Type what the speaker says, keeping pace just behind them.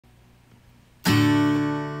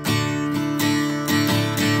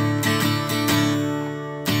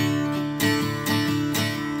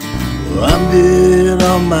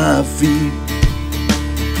my feet.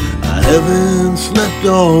 I haven't slept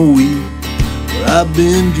all week, but I've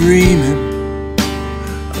been dreaming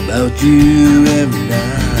about you every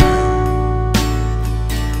night.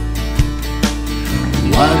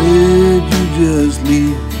 Why did you just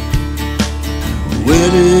leave? Where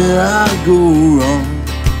did I go wrong?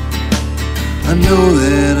 I know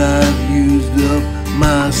that I've used up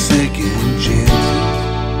my second chances.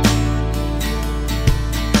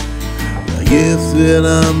 I guess that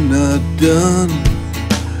I'm not done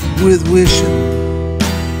with wishing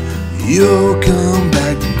you'll come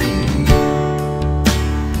back to me.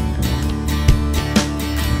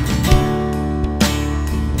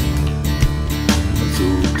 I'm so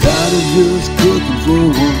tired of just cooking for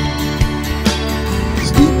one,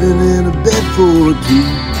 sleeping in a bed for two,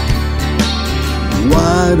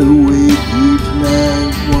 wide awake each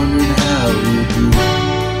night, wondering how you do.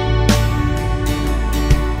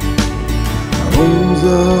 Our home's a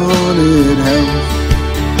haunted house,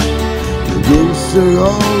 the ghosts are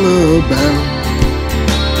all about.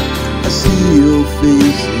 I see your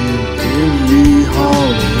face in every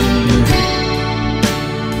hall and room.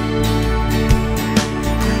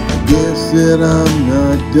 I guess that I'm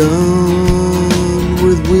not done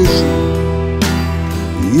with wishing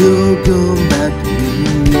you'll come back to me.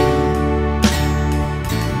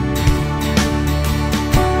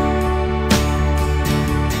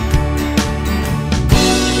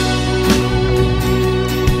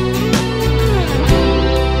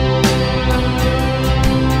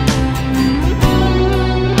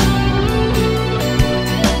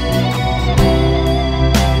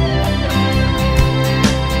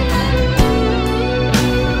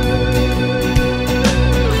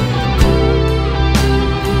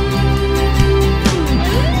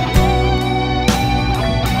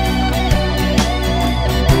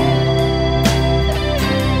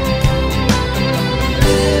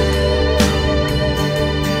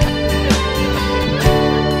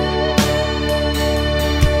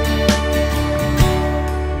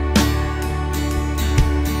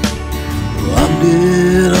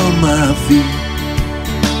 Dead on my feet,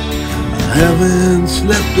 I haven't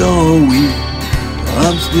slept all week.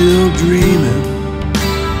 I'm still dreaming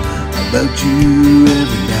about you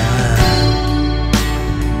every night.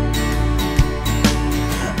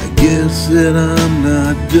 I guess that I'm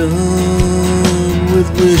not done with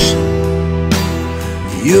wishing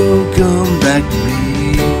you'll come back to me.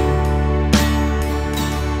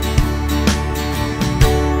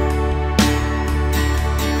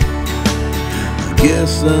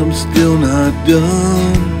 Guess I'm still not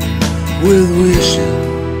done with wishing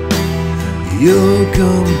you'll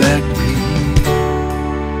come back to me.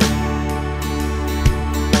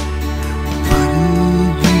 Why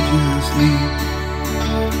did you just leave?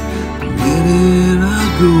 Where did I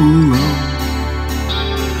go wrong?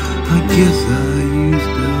 I guess I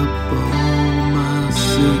used up all my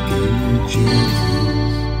second chances.